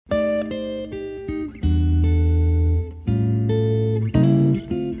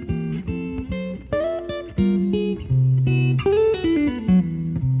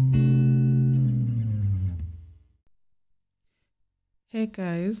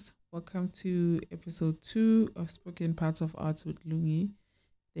Guys, welcome to episode 2 of Spoken Parts of Arts with Lungi.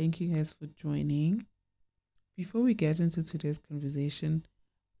 Thank you guys for joining. Before we get into today's conversation,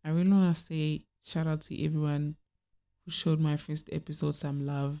 I really want to say shout out to everyone who showed my first episode some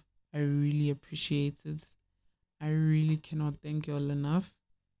love. I really appreciate it. I really cannot thank you all enough.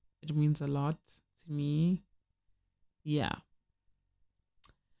 It means a lot to me. Yeah.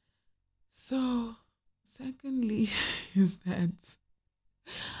 So, secondly, is that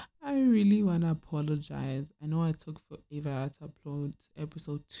I really want to apologize. I know I took forever to upload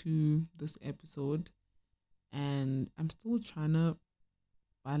episode 2, this episode, and I'm still trying to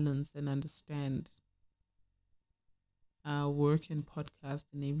balance and understand work and podcast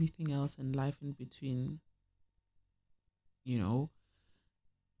and everything else and life in between, you know.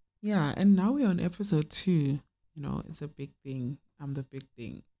 Yeah, and now we're on episode 2. It's a big thing. I'm the big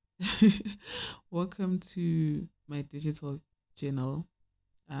thing. Welcome to my digital journal.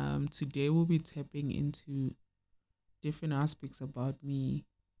 Today we'll be tapping into different aspects about me.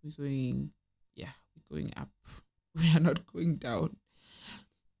 We're going, yeah, we're going up. We are not going down.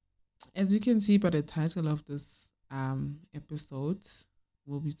 As you can see by the title of this episode,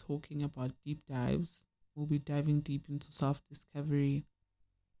 we'll be talking about deep dives. We'll be diving deep into self discovery.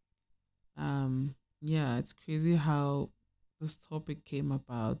 Yeah, it's crazy how this topic came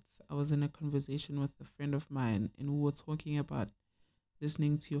about. I was in a conversation with a friend of mine, and we were talking about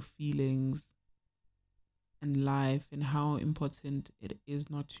listening to your feelings and life and how important it is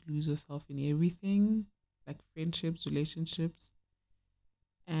not to lose yourself in everything, like friendships, relationships.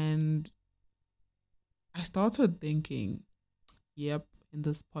 And I started thinking, yep, in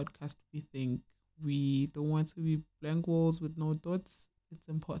this podcast, we think we don't want to be blank walls with no dots. It's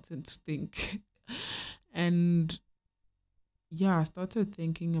important to think. And yeah, I started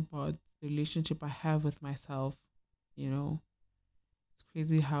thinking about the relationship I have with myself. You know, it's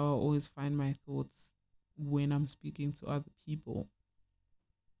crazy how I always find my thoughts when I'm speaking to other people.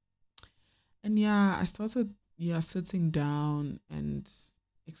 And yeah, I started sitting down and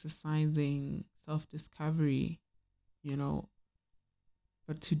exercising self-discovery, you know.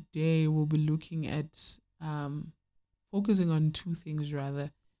 But today we'll be looking at focusing on two things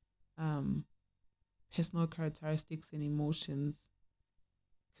rather. Um Personal characteristics and emotions,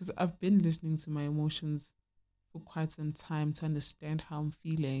 because I've been listening to my emotions for quite some time to understand how I'm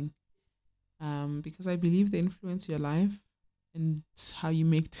feeling. Because I believe they influence your life and how you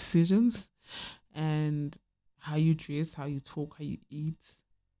make decisions and how you dress, how you talk, how you eat.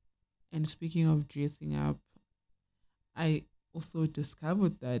 And speaking of dressing up, I also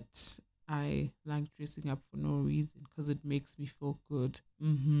discovered that I like dressing up for no reason because it makes me feel good.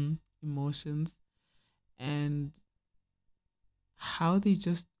 Emotions and how it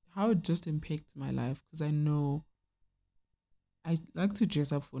just impacts my life, because I know I like to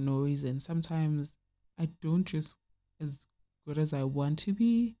dress up for no reason. Sometimes I don't dress as good as I want to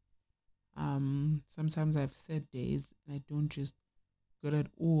be. Sometimes I've set days and I don't dress good at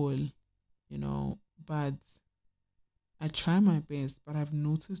all, but I try my best. But I've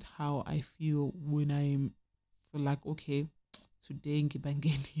noticed how I feel when I'm feel like, okay, today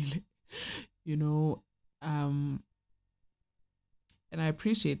ngibangenile, you know, um, and I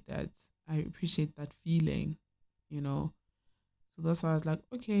appreciate that. I appreciate that feeling, you know. So that's why I was like,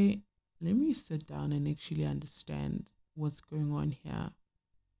 okay, let me sit down and actually understand what's going on here.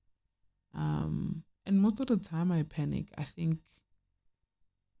 And most of the time I panic. I think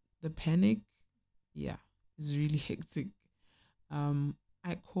the panic, yeah, is really hectic.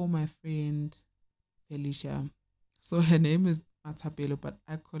 I call my friend Felicia. So her name is Matapelo, but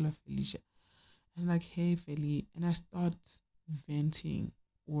I call her Felicia. And like, hey Feli, and I start venting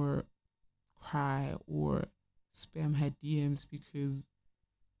or cry or spam her DMs because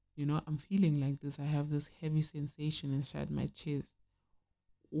I'm feeling like this. I have this heavy sensation inside my chest,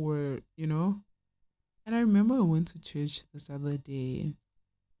 or And I remember I went to church this other day,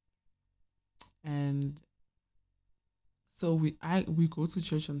 and so we go to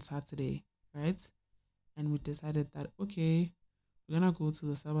church on Saturday, right? And we decided that okay, we're gonna go to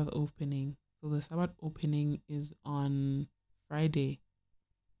the Sabbath opening. So the Sabbath opening is on Friday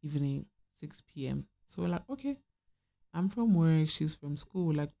evening, 6 p.m. So we're like, okay, I'm from work, she's from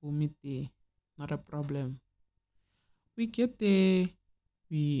school, like we'll meet there, not a problem. We get there,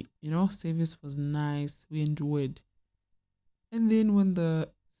 service was nice, we enjoyed. And then when the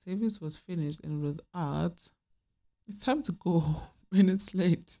service was finished and it was out, it's time to go home and it's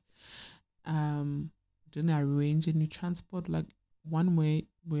late. Didn't arrange any transport. Like one way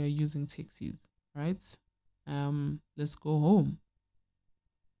we're using taxis, right? Let's go home.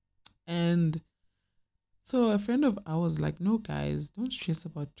 And So a friend of ours like, no guys, don't stress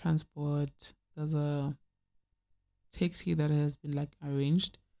about transport. There's a taxi that has been like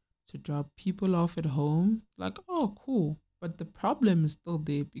arranged to drop people off at home. Like, oh cool. But the problem is still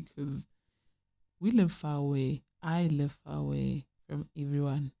there because we live far away. I live far away from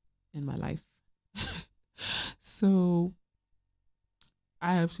everyone in my life. So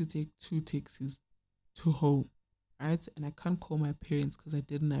I have to take two taxis to home, right? And I can't call my parents because I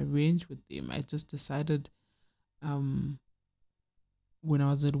didn't arrange with them. I just decided um when I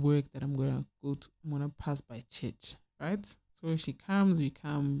was at work that I'm gonna pass by church, right? So if she comes, we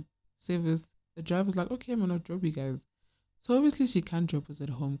come, service. The driver's like, okay, I'm gonna drop you guys. So obviously she can't drop us at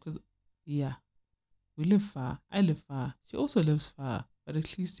home because yeah, we live far. I live far. She also lives far, but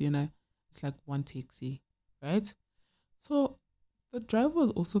at least it's like one taxi, right? So the driver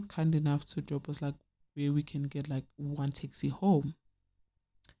was also kind enough to drop us like where we can get like one taxi home.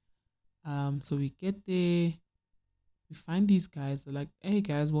 So we get there, we find these guys. They're like, "Hey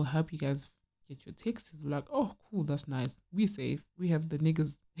guys, we'll help you guys get your taxis." We're like, "Oh, cool, that's nice. We safe. We have the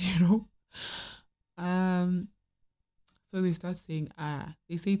niggas, you know." Um, so they start saying,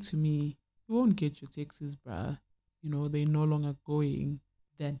 they say to me, "You won't get your taxis, bruh. You know, they're no longer going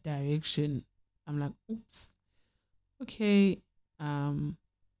that direction." I'm like, "Oops, okay." Um,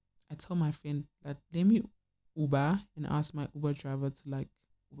 I tell my friend that let me Uber and ask my Uber driver to like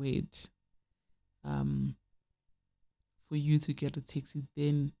wait um for you to get a taxi,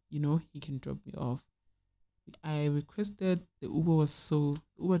 then he can drop me off. I requested. The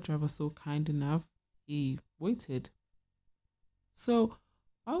Uber driver was so kind enough. He waited. So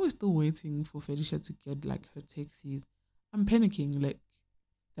while we're still waiting for Felicia to get like her taxi, I'm panicking like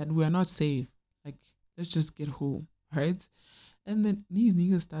that we are not safe. Like let's just get home, right? And then these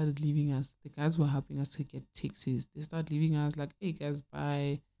niggas started leaving us. The guys were helping us to get taxis. They started leaving us like, hey guys,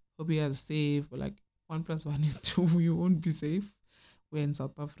 bye. Hope you guys are safe. Or like 1 + 1 is two. You won't be safe. We're in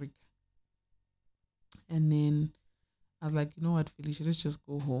South Africa. And then I was like, you know what, Felicia, let's just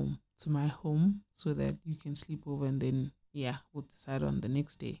go home to my home so that you can sleep over and then yeah, we'll decide on the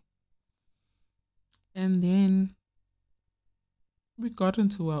next day. And then we got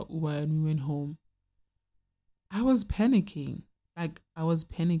into our Uber and we went home. I was panicking. Like I was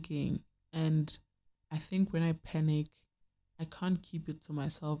panicking. And I think when I panic, I can't keep it to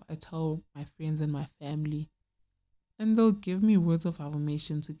myself. I tell my friends and my family. And they'll give me words of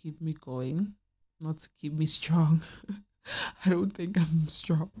affirmation to keep me going, not to keep me strong. I don't think I'm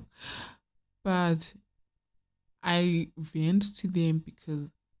strong. But I vent to them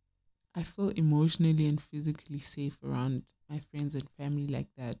because I feel emotionally and physically safe around my friends and family like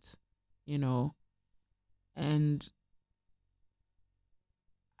that, you know. And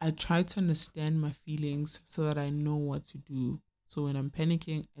I try to understand my feelings so that I know what to do. So when I'm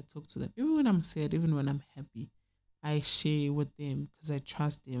panicking, I talk to them. Even when I'm sad, even when I'm happy, I share with them because I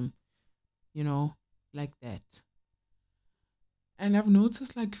trust them, you know, like that. And I've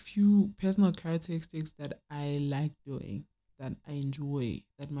noticed like few personal characteristics that I like doing, that I enjoy,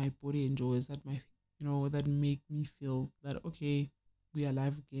 that my body enjoys, that make me feel that okay, we are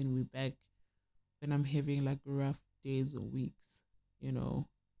alive again, we're back when I'm having like rough days or weeks, you know.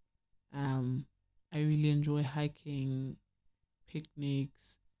 Um, I really enjoy hiking,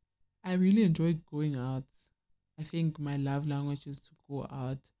 picnics. I really enjoy going out. I think my love language is to go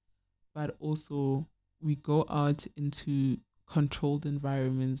out, but also we go out into controlled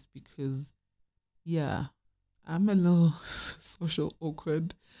environments because yeah, I'm a little social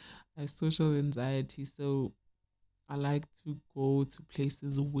awkward. I have social anxiety, so I like to go to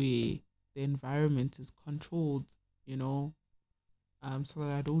places where the environment is controlled, you know, so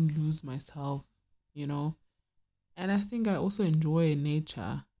that I don't lose myself, you know. And I think I also enjoy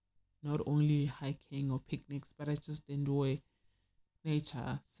nature, not only hiking or picnics, but I just enjoy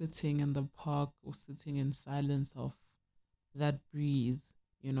nature, sitting in the park or sitting in silence of that breeze.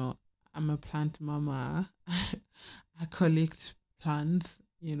 You know, I'm a plant mama. I collect plants,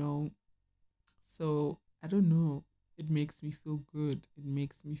 So I don't know. It makes me feel good. It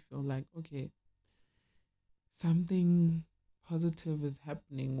makes me feel like, okay, something positive is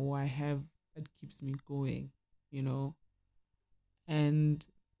happening or I have that keeps me going, you know. And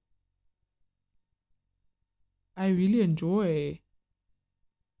I really enjoy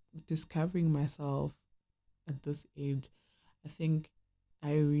discovering myself at this age. I think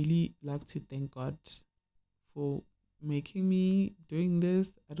I really like to thank God for making me doing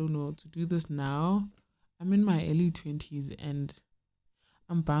this. I don't know, to do this now. I'm in my early 20s and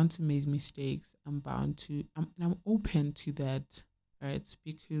I'm bound to make mistakes. I'm open to that, right?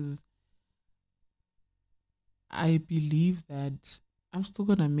 Because I believe that I'm still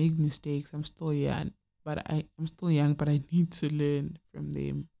gonna make mistakes. I'm still young. but I'm still young, but I need to learn from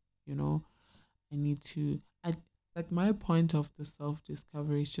them, you know. I need to I like my point of the self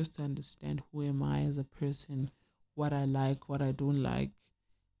discovery is just to understand who am I as a person, what I like, what I don't like,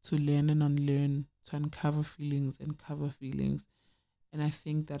 to learn and unlearn, to uncover feelings and cover feelings. And I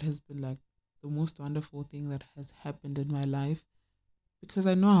think that has been like the most wonderful thing that has happened in my life because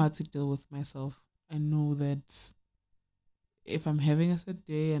I know how to deal with myself. I know that if I'm having a sad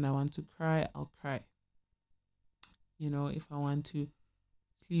day and I want to cry, I'll cry. If I want to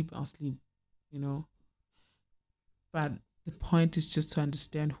sleep, I'll sleep, you know. But the point is just to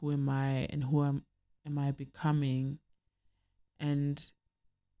understand who am I and am I becoming. And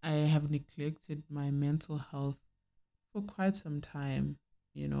I have neglected my mental health for quite some time,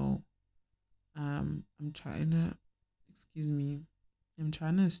 you know. I'm trying to, excuse me, I'm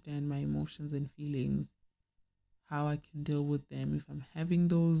trying to understand my emotions and feelings, how I can deal with them if I'm having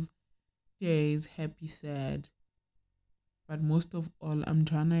those days, happy, sad. But most of all, I'm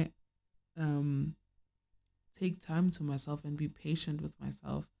trying to um take time to myself and be patient with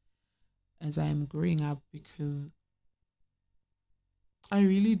myself as I am growing up because I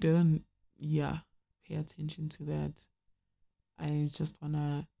really didn't, yeah, pay attention to that. I just want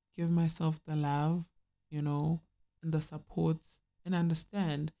to give myself the love, you know, and the support and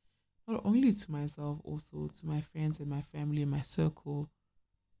understand not only to myself, also to my friends and my family and my circle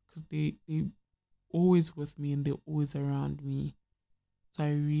because they always with me and they're always around me. So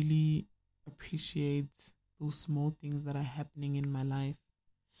I really appreciate those small things that are happening in my life.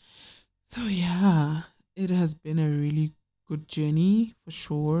 So yeah, it has been a really good journey for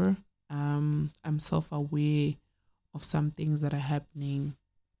sure. I'm self-aware of some things that are happening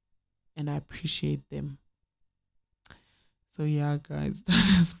and I appreciate them. So yeah, guys, that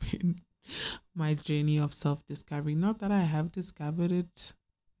has been my journey of self-discovery. Not that I have discovered it.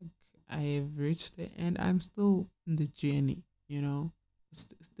 Like, I have reached the end. I'm still in the journey, It's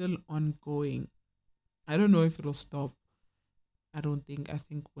still ongoing. I don't know if it'll stop. I don't think. I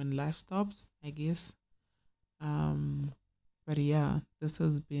think when life stops, I guess. Um, but yeah, this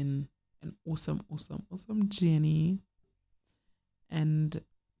has been an awesome, awesome, awesome journey. And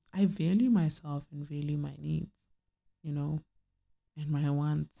I value myself and value my needs, you know, and my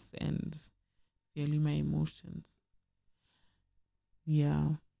wants and value my emotions. Yeah.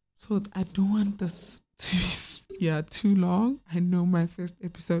 So I don't want this to be too long. I know my first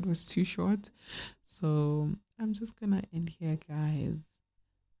episode was too short. So I'm just gonna end here, guys.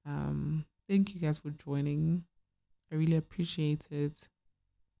 Thank you guys for joining. I really appreciate it.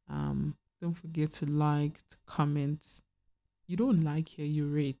 Don't forget to like, to comment. You don't like here, you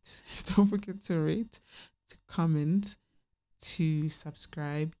rate. Don't forget to rate, to comment, to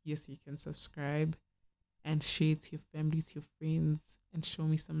subscribe. Yes, you can subscribe and share it to your family, to your friends, and show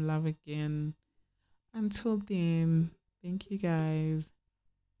me some love again. Until then, thank you guys.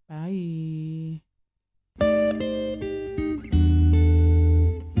 Bye.